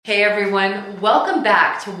Hey everyone, welcome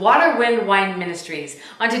back to Water, Wind, Wine Ministries.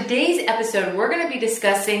 On today's episode, we're going to be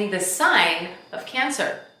discussing the sign of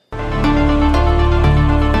Cancer.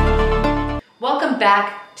 Welcome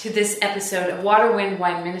back to this episode of Water, Wind,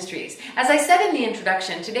 Wine Ministries. As I said in the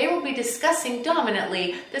introduction, today we'll be discussing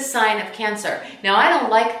dominantly the sign of Cancer. Now, I don't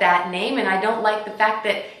like that name, and I don't like the fact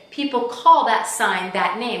that people call that sign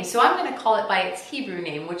that name, so I'm going to call it by its Hebrew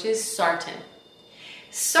name, which is Sartan.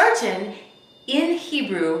 Sartan in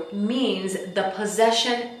Hebrew means the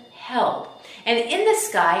possession held. And in the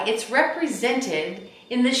sky, it's represented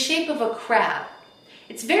in the shape of a crab.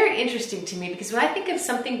 It's very interesting to me because when I think of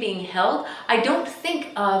something being held, I don't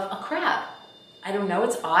think of a crab. I don't know,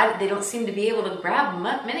 it's odd. They don't seem to be able to grab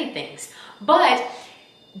many things. But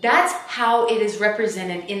that's how it is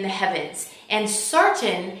represented in the heavens. And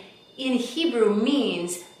Sartan in Hebrew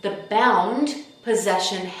means the bound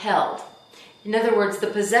possession held. In other words, the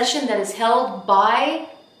possession that is held by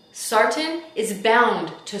Sartan is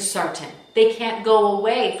bound to Sartan. They can't go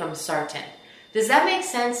away from Sartan. Does that make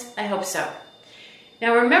sense? I hope so.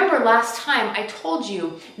 Now remember last time I told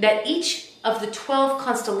you that each of the 12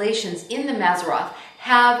 constellations in the Mazzaroth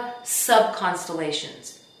have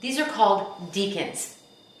sub-constellations. These are called Decans.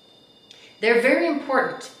 They're very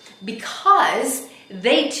important because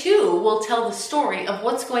they too will tell the story of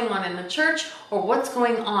what's going on in the church or what's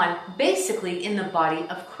going on basically in the body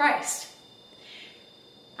of Christ.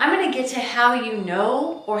 I'm going to get to how you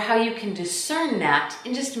know or how you can discern that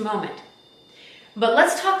in just a moment. But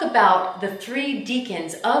let's talk about the three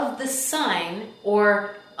decans of the sign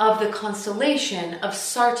or of the constellation of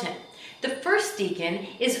Sartan. The first decan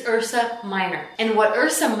is Ursa Minor. And what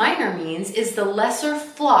Ursa Minor means is the lesser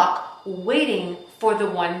flock waiting for the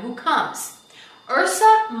one who comes.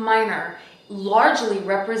 Ursa Minor largely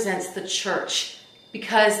represents the church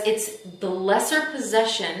because it's the lesser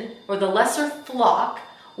possession or the lesser flock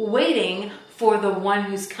waiting for the one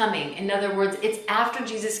who's coming. In other words, it's after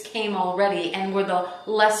Jesus came already and we're the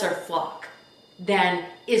lesser flock than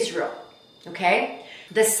Israel. Okay?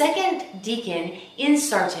 The second decan in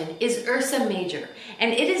Sartan is Ursa Major,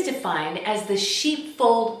 and it is defined as the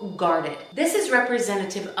sheepfold guarded. This is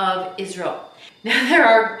representative of Israel.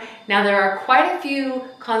 Now there are quite a few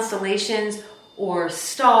constellations or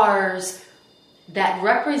stars that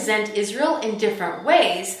represent Israel in different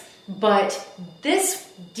ways, but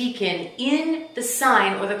this decan in the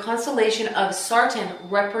sign or the constellation of Sartan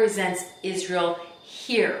represents Israel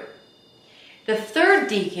here. The third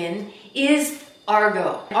decan is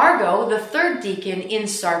Argo. Argo, the third decan in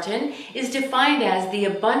Sartan, is defined as the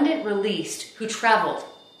abundant released who traveled.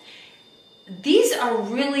 These are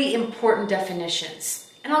really important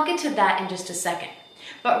definitions, and I'll get to that in just a second.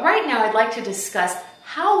 But right now I'd like to discuss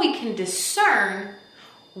how we can discern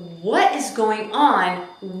what is going on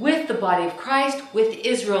with the body of Christ, with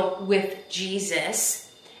Israel, with Jesus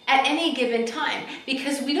at any given time.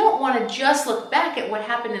 Because we don't want to just look back at what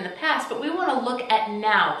happened in the past, but we want to look at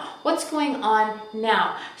now. What's going on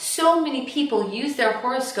now? So many people use their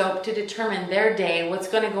horoscope to determine their day, what's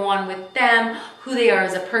going to go on with them, who they are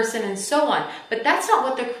as a person, and so on. But that's not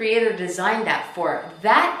what the Creator designed that for.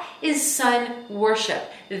 That is sun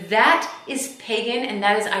worship. That is pagan, and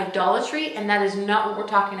that is idolatry, and that is not what we're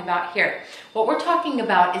talking about here. What we're talking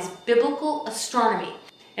about is biblical astronomy.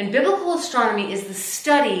 And biblical astronomy is the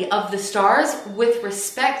study of the stars with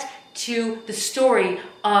respect to the story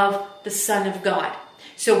of the Son of God.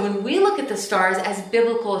 So when we look at the stars as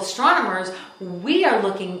biblical astronomers, we are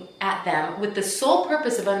looking at them with the sole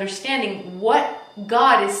purpose of understanding what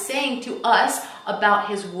God is saying to us about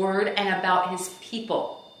His Word and about His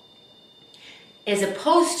people. As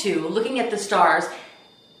opposed to looking at the stars,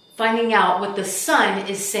 finding out what the sun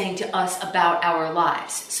is saying to us about our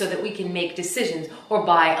lives so that we can make decisions or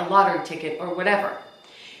buy a lottery ticket or whatever.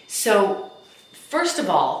 So, first of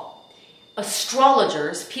all,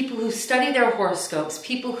 astrologers, people who study their horoscopes,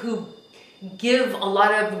 people who give a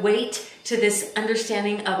lot of weight to this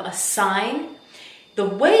understanding of a sign, the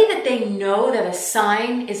way that they know that a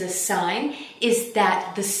sign is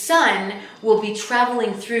that the sun will be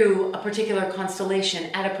traveling through a particular constellation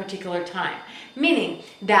at a particular time. Meaning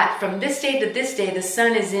that from this day to this day, the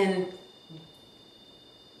sun is in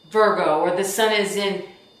Virgo, or the sun is in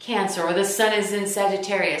Cancer, or the sun is in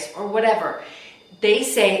Sagittarius, or whatever. They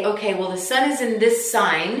say, okay, well, the sun is in this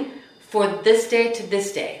sign for this day to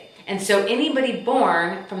this day. And so anybody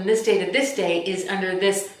born from this day to this day is under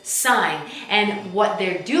this sign. And what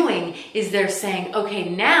they're doing is they're saying, okay,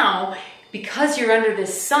 now, because you're under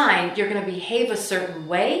this sign, you're going to behave a certain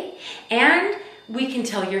way, and we can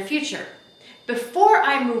tell your future. Before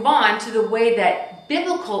I move on to the way that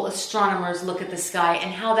biblical astronomers look at the sky and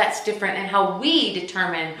how that's different and how we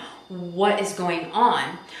determine what is going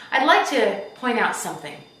on, I'd like to point out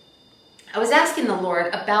something. I was asking the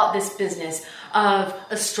Lord about this business of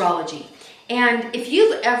astrology. And if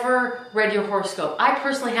you've ever read your horoscope, I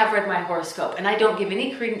personally have read my horoscope, and I don't give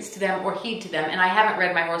any credence to them or heed to them, and I haven't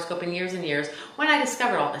read my horoscope in years and years when I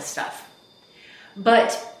discovered all this stuff.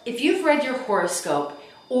 But if you've read your horoscope,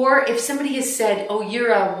 or if somebody has said, oh,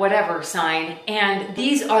 you're a whatever sign, and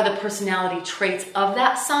these are the personality traits of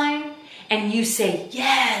that sign, and you say,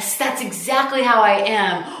 yes, that's exactly how I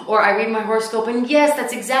am, or I read my horoscope, and yes,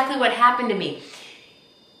 that's exactly what happened to me,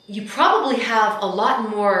 you probably have a lot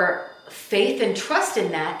more faith and trust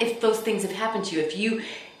in that if those things have happened to you. If you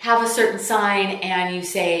have a certain sign and you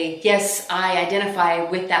say, yes, I identify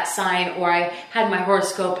with that sign, or I had my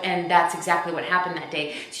horoscope and that's exactly what happened that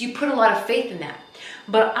day. So you put a lot of faith in that.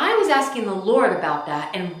 But I was asking the Lord about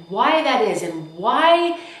that and why that is and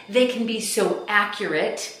why they can be so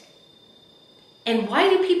accurate and why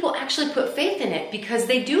do people actually put faith in it? Because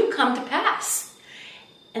they do come to pass.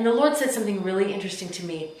 And the Lord said something really interesting to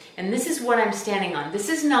me. And this is what I'm standing on. This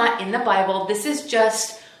is not in the Bible. This is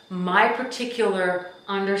just my particular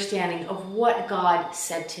understanding of what God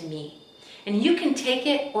said to me. And you can take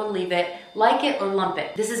it or leave it, like it or lump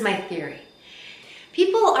it. This is my theory.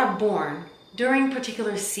 People are born during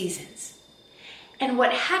particular seasons. And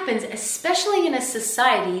what happens, especially in a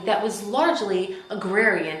society that was largely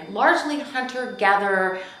agrarian, largely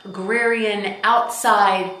hunter-gatherer, agrarian,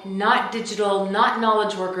 outside, not digital, not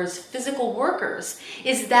knowledge workers, physical workers,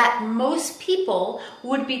 is that most people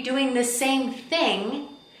would be doing the same thing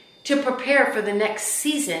to prepare for the next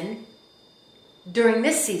season during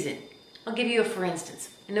this season. I'll give you a for instance.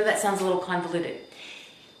 I know that sounds a little convoluted.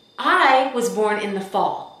 I was born in the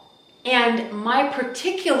fall. And my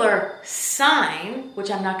particular sign, which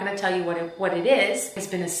I'm not going to tell you what it is, has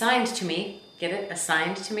been assigned to me, get it,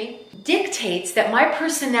 assigned to me, dictates that my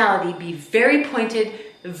personality be very pointed,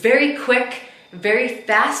 very quick, very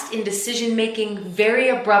fast in decision making, very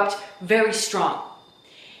abrupt, very strong.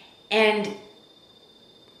 And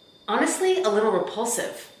honestly, a little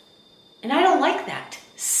repulsive. And I don't like that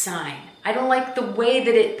sign. I don't like the way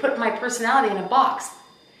that it put my personality in a box.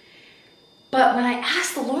 But when I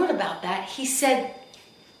asked the Lord about that, he said,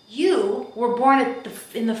 you were born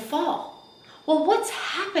in the fall. Well, what's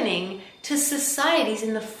happening to societies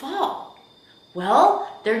in the fall?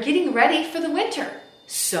 Well, they're getting ready for the winter.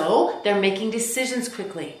 So they're making decisions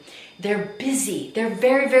quickly. They're busy. They're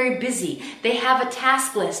very, very busy. They have a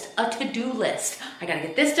task list, a to-do list. I got to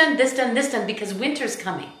get this done, this done, this done because winter's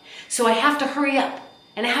coming. So I have to hurry up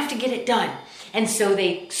and I have to get it done. And so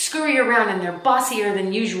they scurry around and they're bossier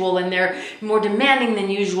than usual and they're more demanding than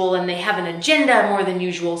usual and they have an agenda more than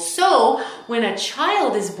usual. So when a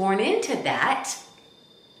child is born into that,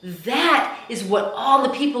 that is what all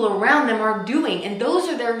the people around them are doing. And those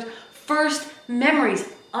are their first memories,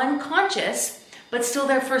 unconscious, but still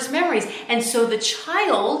their first memories. And so the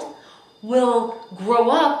child will grow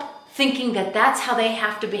up thinking that that's how they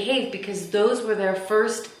have to behave because those were their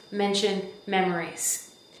first mentioned memories.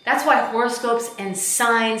 That's why horoscopes and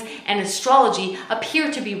signs and astrology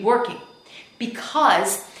appear to be working.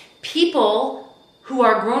 Because people who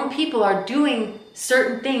are grown people are doing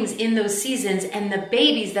certain things in those seasons, and the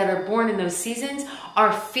babies that are born in those seasons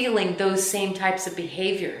are feeling those same types of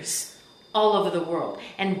behaviors all over the world.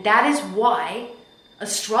 And that is why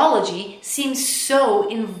astrology seems so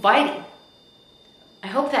inviting. I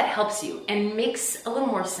hope that helps you and makes a little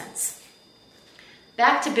more sense.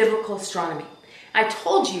 Back to biblical astronomy. I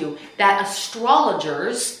told you that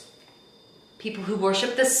astrologers, people who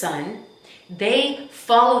worship the sun, they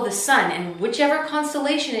follow the sun, and whichever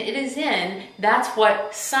constellation it is in, that's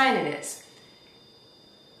what sign it is.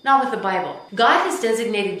 Not with the Bible. God has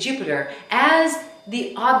designated Jupiter as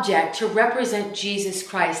the object to represent Jesus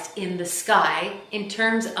Christ in the sky in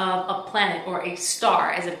terms of a planet or a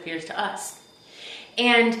star as it appears to us.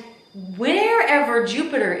 And wherever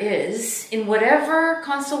Jupiter is, in whatever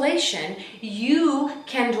constellation, you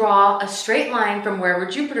can draw a straight line from wherever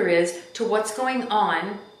Jupiter is to what's going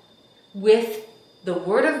on with the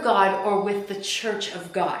Word of God or with the Church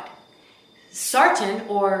of God. Sartan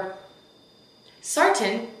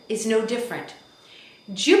is no different.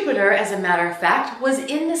 Jupiter, as a matter of fact, was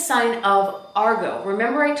in the sign of Argo.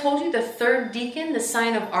 Remember I told you the third decan, the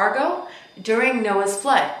sign of Argo, during Noah's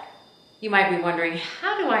flood. You might be wondering,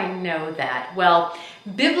 how do I know that? Well,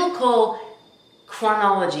 biblical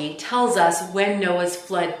chronology tells us when Noah's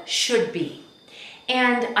flood should be.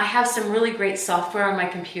 And I have some really great software on my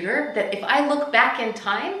computer that if I look back in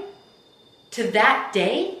time to that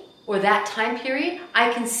day or that time period,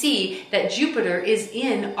 I can see that Jupiter is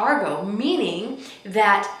in Argo, meaning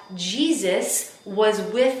that Jesus was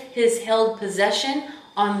with his held possession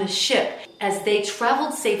on the ship as they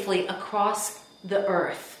traveled safely across the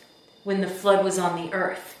earth when the flood was on the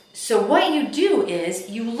earth. So what you do is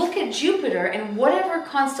you look at Jupiter and whatever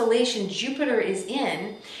constellation Jupiter is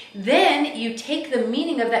in, then you take the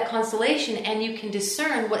meaning of that constellation and you can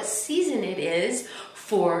discern what season it is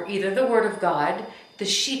for either the Word of God, the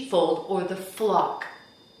sheepfold, or the flock.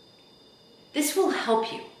 This will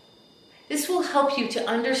help you. This will help you to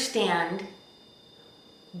understand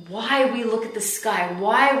why we look at the sky,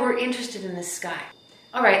 why we're interested in the sky.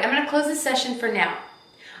 All right, I'm going to close this session for now.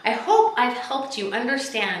 I hope I've helped you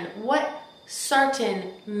understand what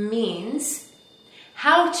Sartan means,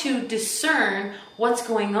 how to discern what's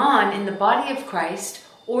going on in the body of Christ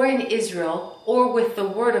or in Israel or with the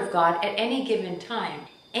Word of God at any given time.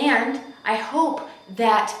 And I hope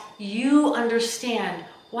that you understand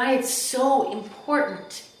why it's so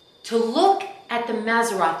important to look at the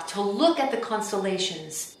Mazzaroth, to look at the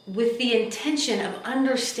constellations with the intention of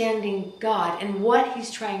understanding God and what he's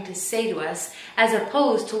trying to say to us, as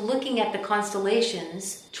opposed to looking at the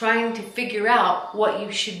constellations, trying to figure out what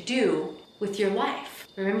you should do with your life.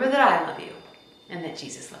 Remember that I love you and that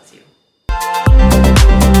Jesus loves you.